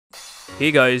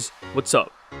Hey guys, what's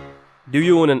up? Do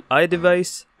you own an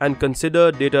iDevice and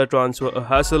consider data transfer a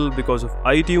hassle because of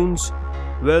iTunes?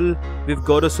 Well, we've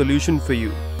got a solution for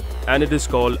you, and it is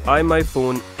called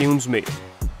iMyFone TunesMate.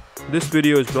 This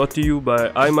video is brought to you by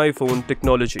iMyFone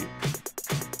technology.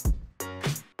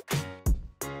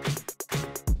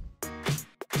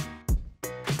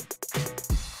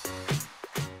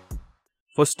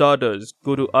 For starters,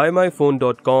 go to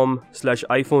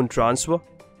imyphone.com/iPhone transfer.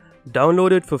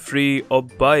 Download it for free or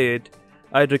buy it.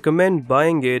 I'd recommend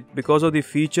buying it because of the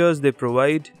features they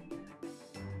provide.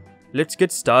 Let's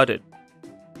get started.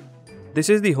 This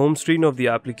is the home screen of the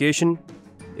application.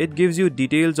 It gives you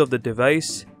details of the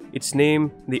device, its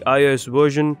name, the iOS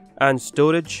version, and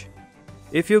storage.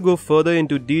 If you go further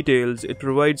into details, it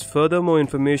provides furthermore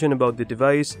information about the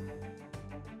device.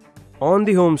 On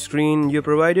the home screen, you're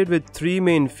provided with three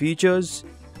main features.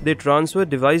 They transfer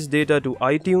device data to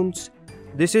iTunes.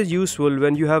 This is useful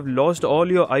when you have lost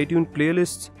all your iTunes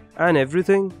playlists and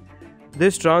everything.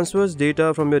 This transfers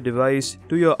data from your device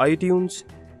to your iTunes,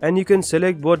 and you can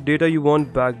select what data you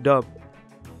want backed up.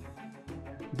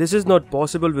 This is not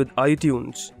possible with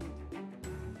iTunes.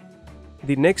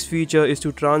 The next feature is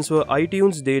to transfer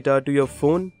iTunes data to your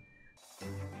phone.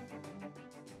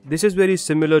 This is very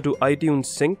similar to iTunes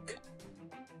Sync.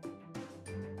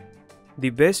 The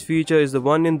best feature is the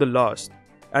one in the last,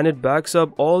 and it backs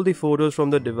up all the photos from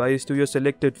the device to your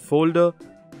selected folder.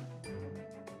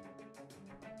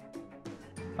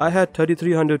 I had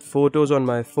 3300 photos on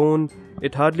my phone.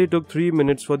 It hardly took 3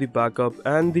 minutes for the backup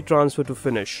and the transfer to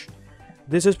finish.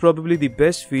 This is probably the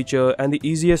best feature and the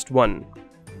easiest one.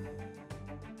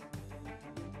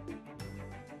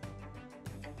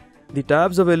 The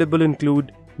tabs available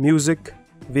include music,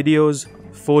 videos,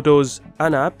 photos,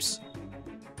 and apps.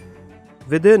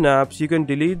 Within apps, you can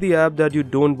delete the app that you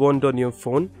don't want on your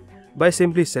phone by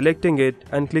simply selecting it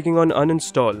and clicking on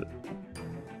uninstall.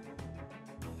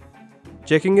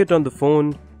 Checking it on the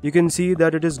phone, you can see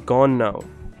that it is gone now.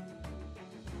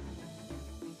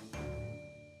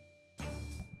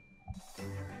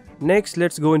 Next,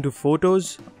 let's go into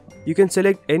photos. You can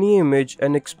select any image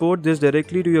and export this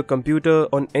directly to your computer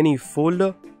on any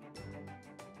folder.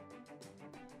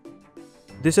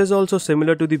 This is also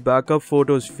similar to the backup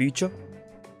photos feature.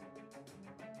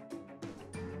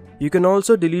 You can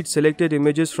also delete selected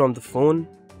images from the phone.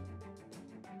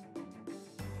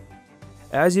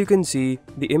 As you can see,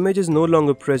 the image is no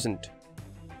longer present.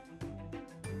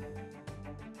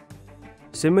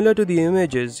 Similar to the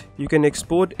images, you can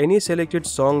export any selected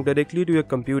song directly to your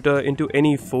computer into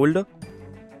any folder.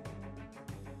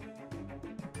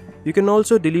 You can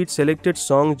also delete selected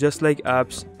songs just like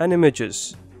apps and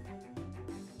images.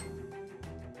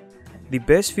 The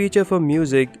best feature for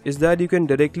music is that you can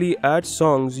directly add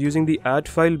songs using the Add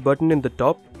File button in the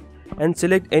top and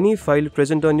select any file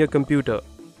present on your computer,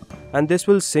 and this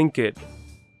will sync it.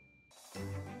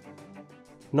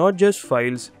 Not just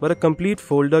files, but a complete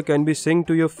folder can be synced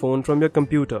to your phone from your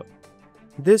computer.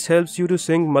 This helps you to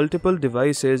sync multiple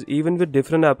devices even with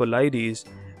different Apple IDs,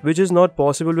 which is not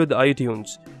possible with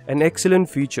iTunes, an excellent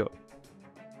feature.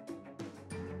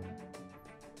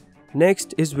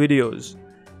 Next is videos.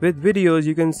 With videos,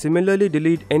 you can similarly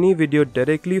delete any video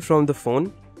directly from the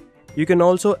phone. You can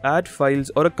also add files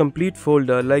or a complete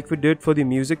folder like we did for the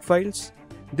music files.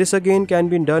 This again can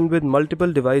be done with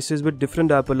multiple devices with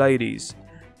different Apple IDs.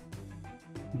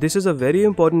 This is a very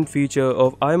important feature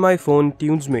of iMyFone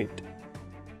TunesMate.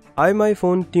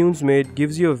 iMyFone TunesMate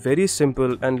gives you a very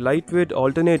simple and lightweight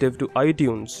alternative to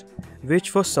iTunes, which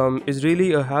for some is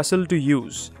really a hassle to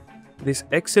use. This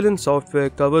excellent software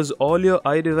covers all your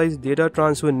iDevice data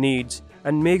transfer needs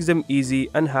and makes them easy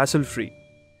and hassle-free.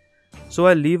 So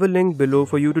I'll leave a link below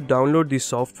for you to download the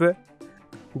software.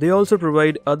 They also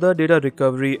provide other data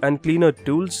recovery and cleaner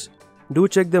tools. Do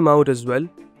check them out as well.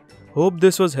 Hope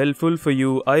this was helpful for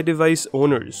you iDevice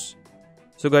owners.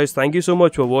 So guys, thank you so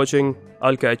much for watching.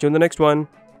 I'll catch you in the next one.